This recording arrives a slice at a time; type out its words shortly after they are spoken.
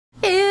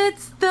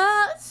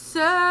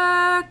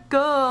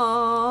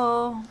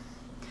circle,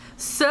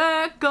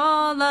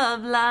 circle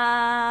of life.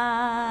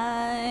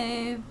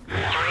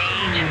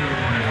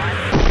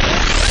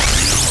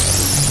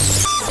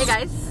 Hey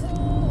guys,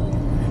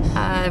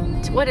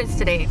 what is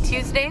today?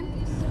 Tuesday?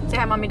 Say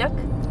hi, Mommy Duck.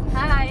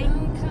 Hi.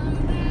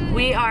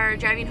 We are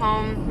driving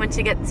home. Went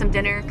to get some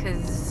dinner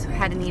because I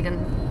hadn't eaten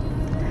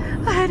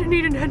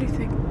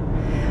anything.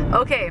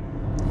 Okay,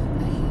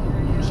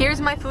 here's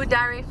my food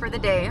diary for the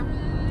day.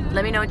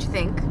 Let me know what you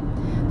think.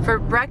 For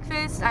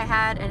breakfast, I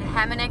had a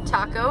ham and egg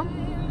taco,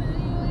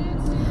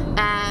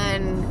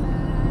 and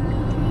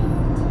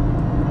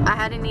I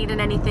hadn't eaten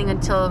anything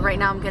until right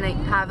now. I'm gonna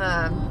have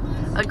a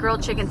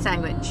grilled chicken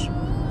sandwich.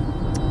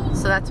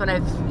 So that's what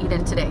I've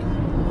eaten today.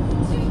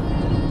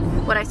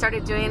 What I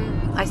started doing,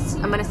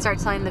 I'm gonna start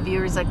telling the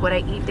viewers like what I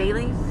eat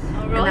daily.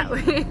 Oh, really? And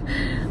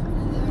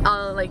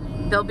that way,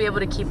 they'll be able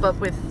to keep up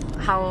with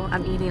how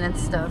I'm eating and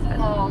stuff.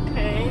 Oh,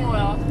 okay,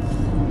 well,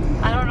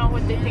 I don't know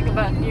what they think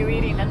about you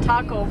eating a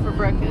taco for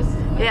breakfast.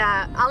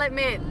 Yeah, I'll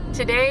admit,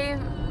 today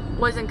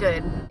wasn't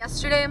good.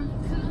 Yesterday,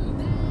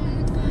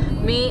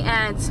 me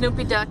and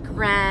Snoopy Duck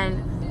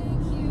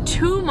ran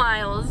 2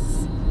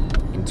 miles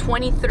in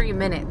 23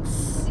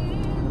 minutes.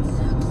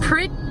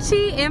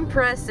 Pretty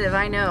impressive,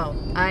 I know.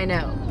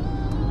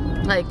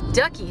 Like,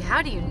 Ducky,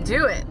 how do you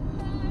do it?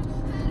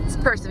 It's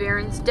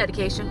perseverance,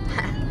 dedication,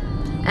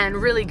 and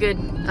really good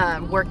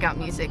workout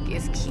music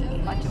is key.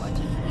 Watch it.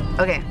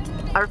 Okay,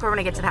 I'll record when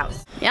I get to the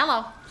house.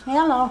 Hello.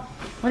 Hello.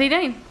 What are you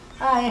doing?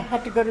 I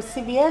had to go to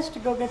CVS to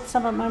go get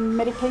some of my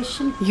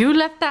medication. You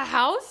left the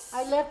house?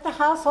 I left the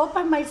house all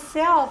by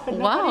myself and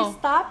nobody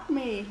stopped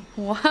me.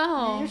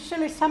 Wow.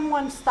 Usually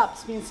someone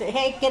stops me and says,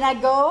 hey, can I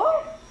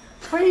go?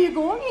 Where are you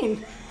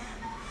going?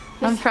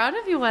 I'm proud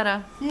of you,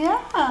 Weta.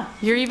 Yeah.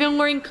 You're even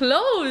wearing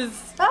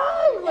clothes.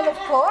 Oh, well, of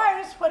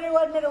course. What do you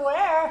want me to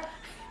wear?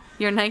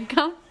 Your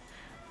nightgown?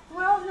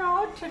 Well,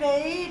 no,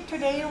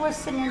 today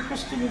was an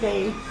interesting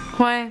day.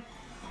 Why?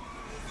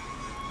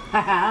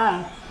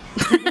 Haha.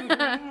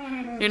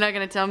 You're not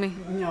gonna tell me?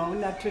 No,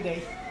 not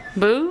today.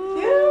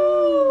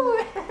 Boo!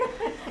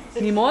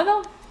 Ni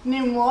modo? Ni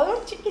modo,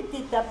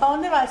 chiquitita. ¿Pa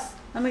dónde vas?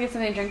 Let me get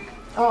something to drink.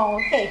 Oh,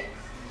 okay.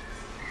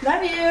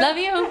 Love you. Love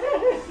you.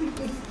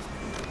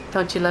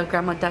 Don't you love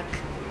Grandma Duck?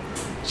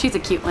 She's a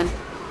cute one.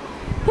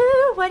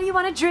 Ooh, what do you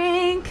want to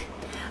drink?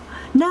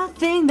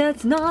 Nothing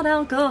that's not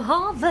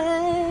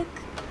alcoholic.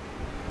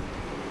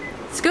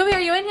 Scooby, are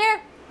you in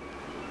here?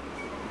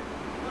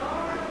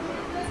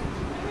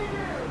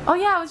 Oh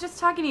yeah, I was just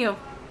talking to you.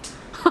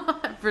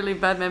 Really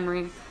bad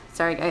memory.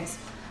 Sorry guys.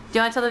 Do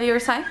you want to tell the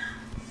viewers hi?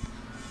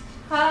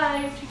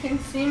 Hi, if you can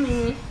see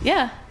me.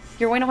 Yeah,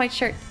 you're wearing a white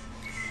shirt.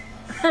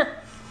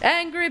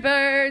 Angry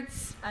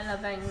Birds. I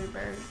love Angry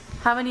Birds.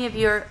 How many of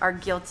you are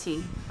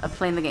guilty of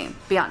playing the game?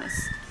 Be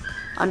honest.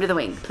 Under the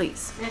wing,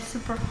 please. It's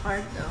super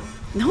hard though.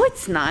 No,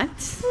 it's not.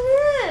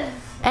 It is.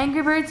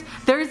 Angry Birds.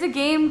 There's a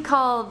game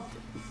called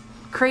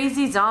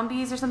Crazy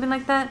Zombies or something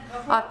like that.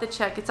 I'll have to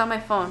check. It's on my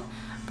phone.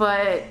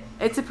 But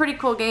it's a pretty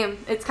cool game.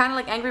 It's kind of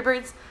like Angry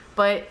Birds,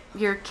 but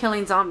you're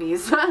killing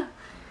zombies.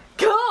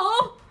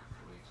 Cool!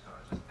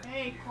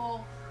 Hey,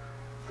 cool.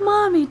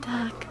 Mommy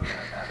Duck.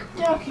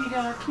 Ducky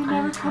Duck, you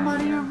never come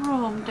out of your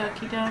room,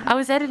 Ducky Duck. I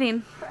was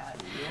editing.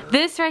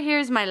 This right here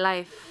is my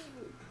life.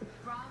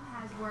 Rob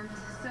has worked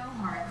so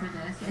hard for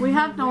this. We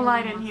have no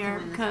light in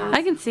here because...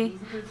 I can see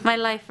my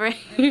life right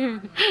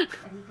here.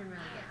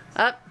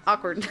 Up,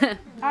 awkward.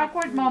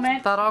 Awkward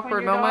moment. That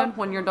awkward moment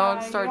when your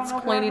dog starts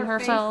cleaning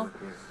herself.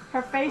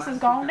 Her face is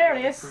gone. There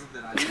it is.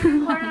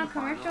 We're on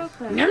commercial.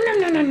 No.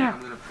 I'm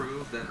gonna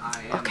prove that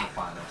I am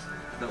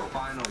the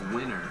final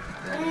winner.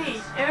 Hey,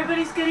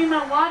 everybody's getting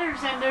the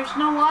waters and there's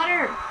no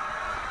water.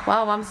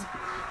 Wow, Mom's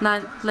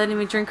not letting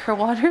me drink her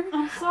water.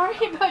 I'm sorry,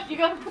 but you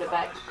gotta put it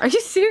back. Are you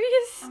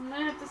serious? I'm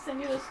gonna have to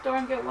send you to the store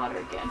and get water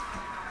again.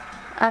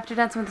 After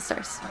Dancing with the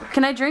Stars.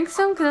 Can I drink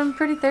some? Because I'm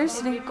pretty If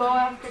thirsty. you go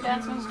after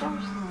Dancing with the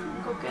Stars,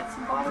 go get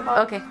some water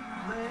bottles. Okay,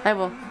 I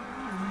will.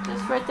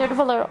 Just right there to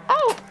Valero.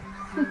 Oh!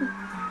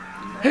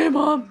 Hey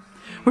Mom,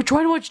 we're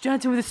trying to watch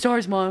Dancing with the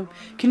Stars, Mom.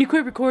 Can you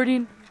quit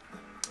recording?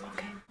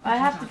 Okay.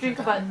 I drink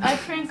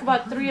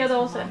about 3 of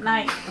those at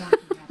night.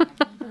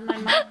 My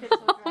mouth gets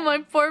so Oh my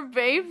poor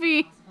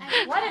baby.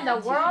 What in the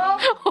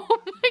world? Oh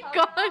my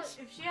gosh.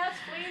 If she has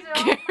fleas, they're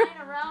all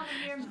flying around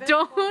in here in bed.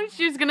 Don't,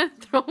 she's gonna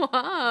throw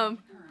up.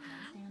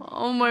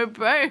 Oh my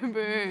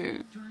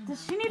baby.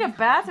 Does she need a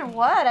bath or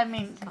what? I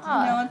mean,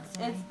 no,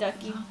 it's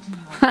Ducky.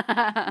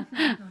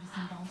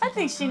 I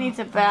think she needs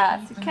a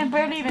bath. You can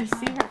barely even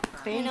see her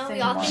face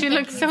anymore. She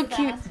looks so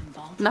cute.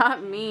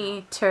 Not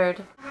me,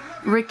 turd.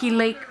 Ricky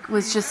Lake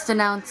was just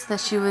announced that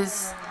she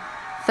was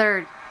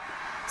 3rd.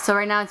 So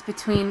right now it's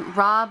between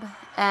Rob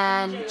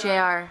and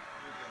JR.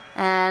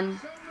 And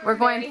we're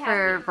going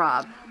for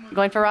Rob.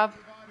 Going for Rob?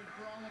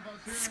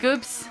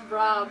 Scoops?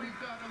 Rob.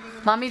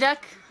 Mommy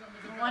Duck?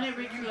 I wanted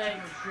Ricky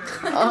Lake.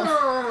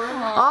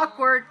 Oh.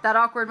 Awkward. That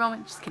awkward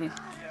moment. Just kidding.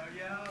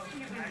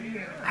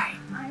 Alright.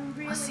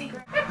 We'll see.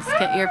 Let's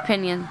get your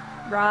opinion.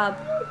 Rob.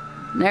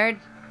 Nerd?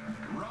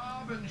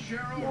 and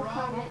Cheryl,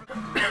 Rob.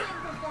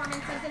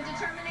 Performances and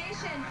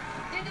determination.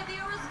 Did the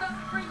viewers vote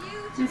for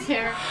you to His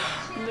hair.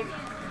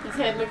 His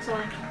head looks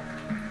orange.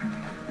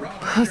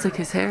 Looks like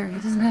his hair. He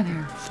doesn't have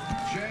hair.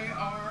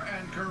 JR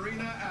and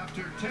Karina,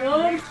 after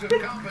 10 weeks of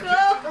competition,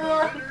 the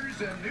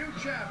winners and new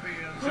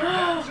champions of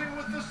Dancing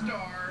with the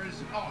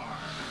Stars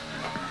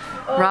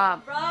are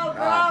Rob.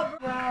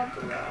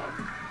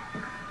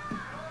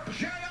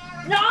 JR.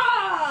 No!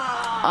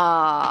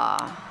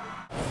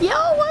 Yo,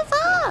 what's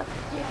up?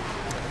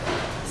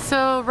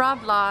 So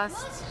Rob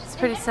lost. It's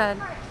pretty sad.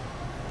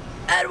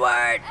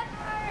 Edward!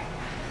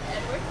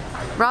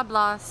 Rob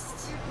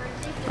lost,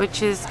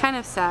 which is kind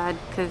of sad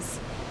because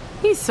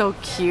he's so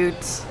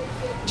cute.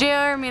 JR,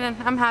 I mean,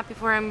 I'm happy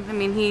for him. I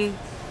mean, he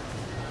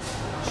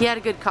had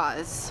a good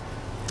cause.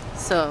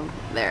 So,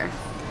 there.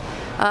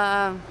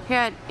 Here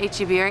at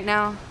HEB right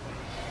now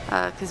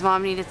because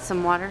Mom needed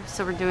some water,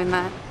 so we're doing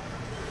that.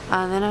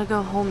 Then I'll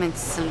go home and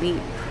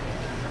sleep.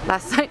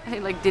 Last night I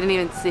like didn't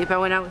even sleep. I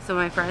went out with some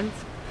of my friends.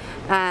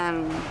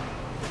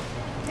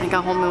 I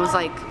got home, it was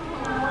like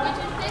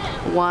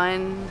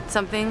 1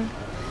 something,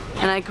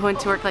 and I go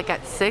into work like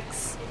at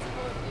 6.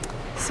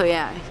 So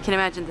yeah, you can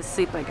imagine the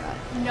sleep I got.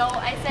 No,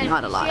 I said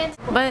not a lot.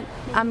 But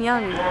I'm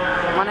young,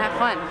 want to have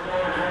fun.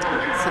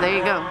 So there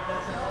you go.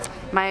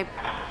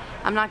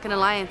 I'm not gonna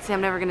lie and say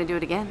I'm never gonna do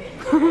it again.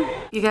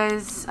 You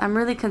guys, I'm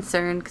really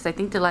concerned because I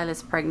think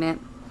Delilah's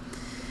pregnant.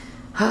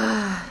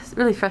 It's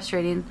really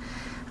frustrating.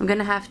 I'm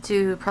gonna have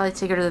to probably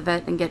take her to the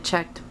vet and get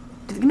checked.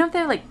 Do you know if they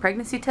have like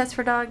pregnancy tests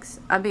for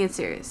dogs? I'm being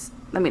serious.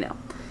 Let me know.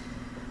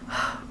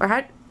 Or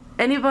had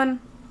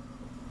anyone,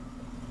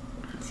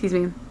 excuse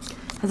me,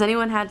 has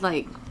anyone had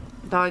like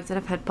dogs that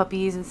have had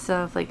puppies and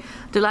stuff? Like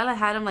Delilah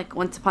had them like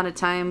once upon a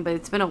time, but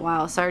it's been a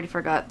while, so I already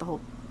forgot the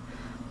whole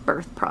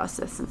birth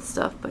process and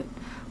stuff. But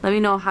let me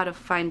know how to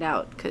find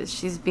out because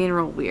she's being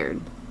real weird.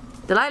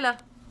 Delilah,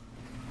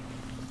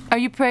 are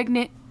you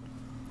pregnant?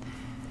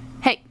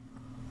 Hey,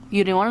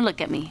 you didn't want to look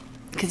at me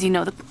because you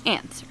know the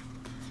answer.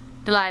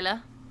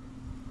 Delilah,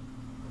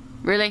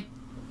 really?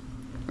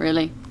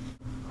 Really?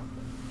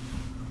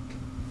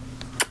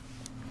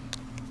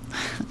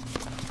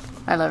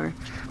 I love her.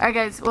 Alright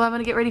guys, well I'm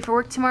gonna get ready for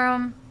work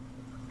tomorrow.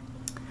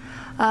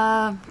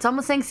 It's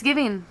almost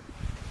Thanksgiving.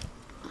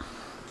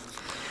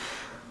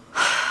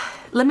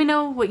 Let me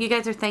know what you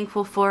guys are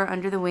thankful for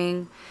under the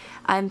wing.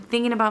 I'm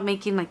thinking about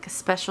making like a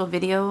special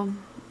video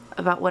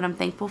about what I'm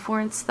thankful for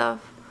and stuff.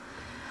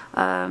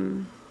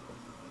 Kind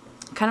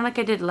of like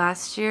I did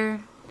last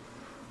year.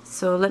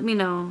 So let me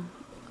know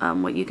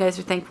what you guys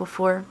are thankful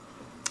for.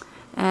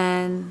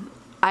 And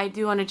I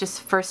do want to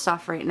just first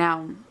off right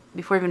now,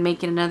 before even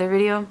making another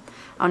video,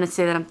 I want to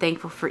say that I'm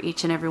thankful for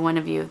each and every one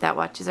of you that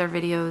watches our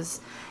videos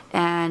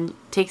and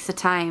takes the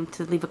time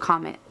to leave a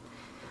comment.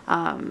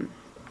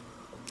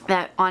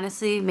 That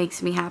honestly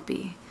makes me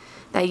happy.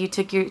 That you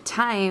took your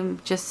time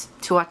just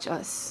to watch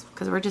us,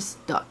 because we're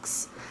just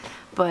ducks.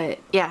 But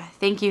yeah,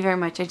 thank you very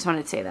much. I just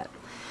wanted to say that.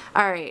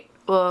 Alright,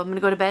 well I'm going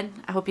to go to bed.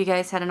 I hope you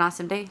guys had an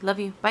awesome day. Love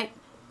you. Bye.